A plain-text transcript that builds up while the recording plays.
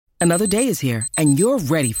Another day is here, and you're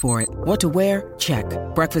ready for it. What to wear? Check.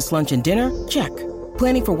 Breakfast, lunch, and dinner? Check.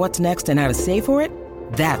 Planning for what's next and how to save for it?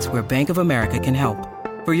 That's where Bank of America can help.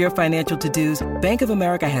 For your financial to-dos, Bank of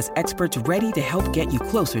America has experts ready to help get you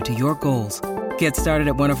closer to your goals. Get started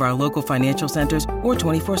at one of our local financial centers or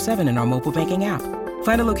 24/7 in our mobile banking app.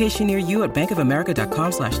 Find a location near you at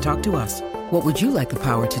bankofamerica.com/talktous. What would you like the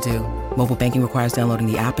power to do? Mobile banking requires downloading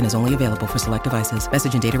the app and is only available for select devices.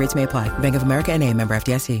 Message and data rates may apply. Bank of America N.A., member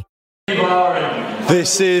FDIC.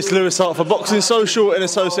 This is Lewis Hart for Boxing Social in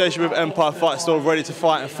association with Empire Fight Store, ready to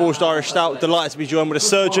fight and Forged Irish Stout. Delighted to be joined with a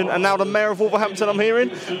surgeon and now the Mayor of Wolverhampton, I'm hearing,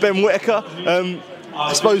 Ben Whittaker.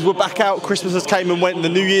 I suppose we're back out. Christmas has came and went, and the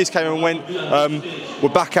New Year's came and went. We're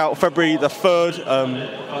back out February the 3rd.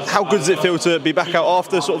 How good does it feel to be back out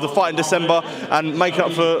after sort of the fight in December and making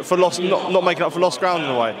up for lost, not making up for lost ground in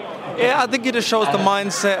a way? Yeah, I think it just shows the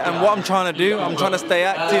mindset and what I'm trying to do. I'm trying to stay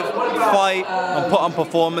active, fight, and put on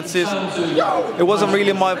performances. It wasn't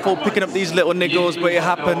really my fault picking up these little niggles, but it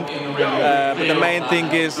happened. But the main thing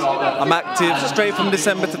is I'm active, straight from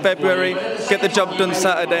December to February, get the job done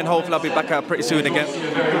Saturday, and hopefully I'll be back out pretty soon again.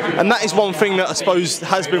 And that is one thing that I suppose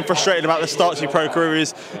has been frustrating about the start to your pro career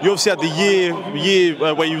is you obviously had the year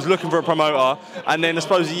where you was looking for a promoter, and then I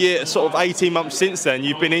suppose a year, sort of 18 months since then,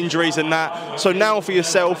 you've been injuries and that. So now for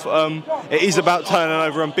yourself, it is about turning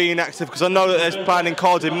over and being active, because I know that there's planning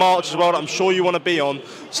cards in March as well that I'm sure you want to be on.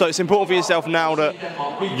 So it's important for yourself now that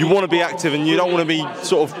you want to be active and you don't want to be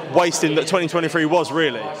sort of wasting that 2023 was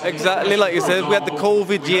really. Exactly, like you said, we had the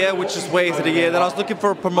COVID year, which just wasted a year. Then I was looking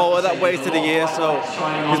for a promoter that wasted a year. So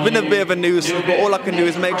it's been a bit of a nuisance, but all I can do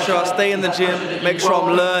is make sure I stay in the gym, make sure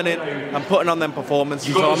I'm learning and putting on them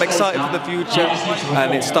performances. So I'm excited for the future,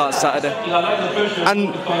 and it starts Saturday.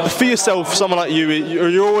 And for yourself, someone like you,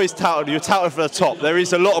 you're always touted, you're touted for the top. There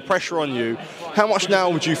is a lot of pressure on you. How much now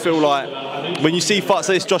would you feel like when you see fights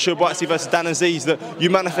like this, Joshua Buatsi versus Azeez, that you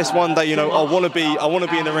manifest one day, you know, I want to be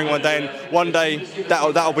in the ring one day, and one day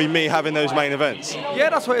that'll be me having those main events? Yeah,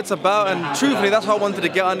 that's what it's about, and truthfully that's why I wanted to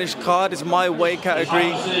get on this card. It's my weight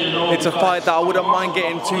category. It's a fight that I wouldn't mind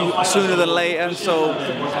getting to sooner than later. So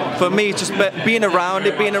for me, just being around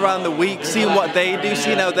it, being around the week, seeing what they do,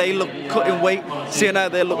 seeing how they look cutting weight, seeing how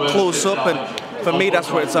they look close up, and for me, that's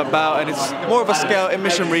what it's about, and it's more of a scouting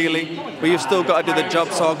mission, really. But you've still got to do the job,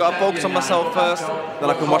 so I've got to focus on myself first, then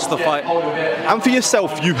I can watch the fight. And for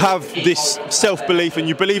yourself, you have this self-belief, and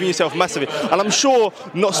you believe in yourself massively. And I'm sure,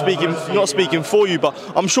 not speaking for you, but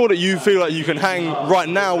I'm sure that you feel like you can hang right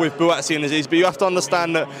now with Buatsi and Azeez. But you have to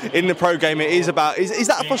understand that in the pro game, it is about. Is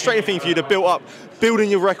that a frustrating thing for you to building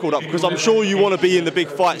your record up? Because I'm sure you want to be in the big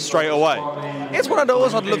fights straight away. It's one of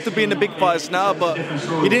those. I'd love to be in the big fights now, but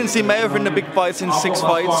you didn't see me ever in the big fights in 6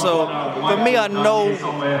 fights. So for me, I know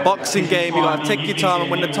boxing game, you got to take your time, and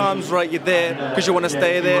when the time's right, you're there because you want to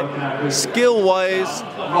stay there. Skill-wise,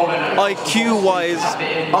 IQ-wise,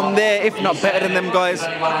 I'm there, if not better than them guys.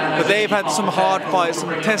 But they've had some hard fights,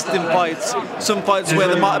 some testing fights, some fights where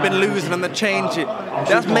they might have been losing and they change it.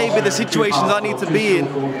 That's maybe the situations I need to be in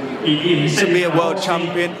to be a world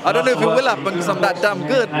champion. I don't know if it will happen because I'm that damn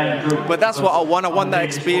good, but that's what I want. I want that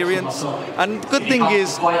experience. And the good thing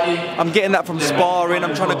is, I'm getting that from sparring.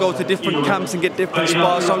 I'm trying to go to different camps and get different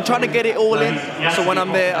spars. So I'm trying to get it all in. So when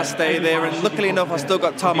I'm there, I stay there. And luckily enough, I still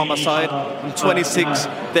got time on my side. I'm 26.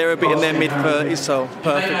 They're a bit in their mid-30s, so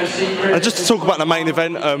perfect. And just to talk about the main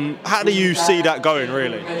event, how do you see that going,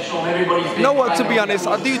 really? You know what, to be honest,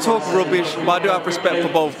 I do talk rubbish, but I do have respect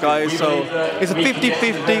for both guys. So it's a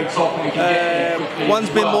 50-50. One's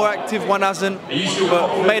been more active, one hasn't.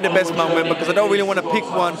 But may the best man win, because I don't really want to pick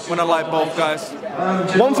one when I like both guys.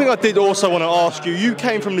 One thing I did also want to ask you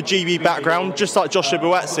came from the GB background, just like Joshua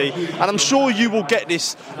Buatsi, and I'm sure you will get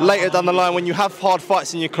this later down the line when you have hard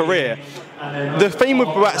fights in your career. The theme with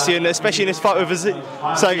Buatsi, and especially in this fight with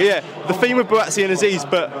Azeez, the theme with Buatsi and Azeez,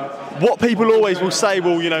 but what people always will say,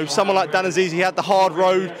 well, you know, someone like Azeez, he had the hard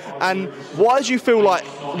road, and why do you feel like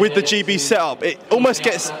with the GB setup, it almost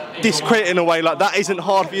gets discredited in a way, like that isn't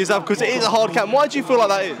hard for yourself, because it is a hard camp. Why do you feel like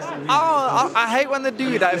that is? I hate when they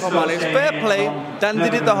do that, if I'm honest. Fair play, Dan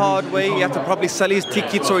did it the hard way. He had to probably sell his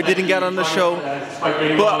tickets or he didn't get on the show.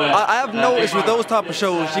 But I have noticed with those type of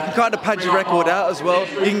shows, you can kind of pad your record out as well.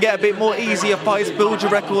 You can get a bit more easier fights, build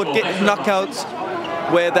your record, get knockouts.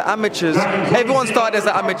 Where the amateurs, everyone started as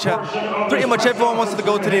an amateur. Pretty much everyone wants to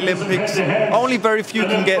go to the Olympics. Only very few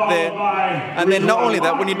can get there. And then not only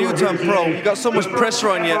that, when you do turn pro, you got so much pressure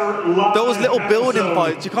on you. Those little building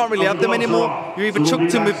fights, you can't really have them anymore. You're either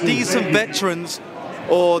chucked in with decent veterans,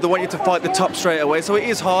 or they want you to fight the top straight away. So it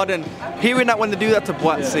is hard, and hearing that when they do that to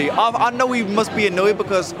Buatsi, I know he must be annoyed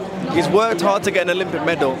because he's worked hard to get an Olympic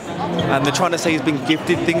medal, and they're trying to say he's been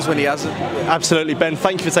gifted things when he hasn't. Absolutely, Ben.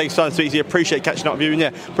 Thank you for taking time to speak to you. Appreciate catching up with you, and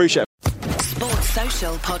yeah, appreciate it. Sports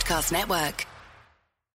Social Podcast Network.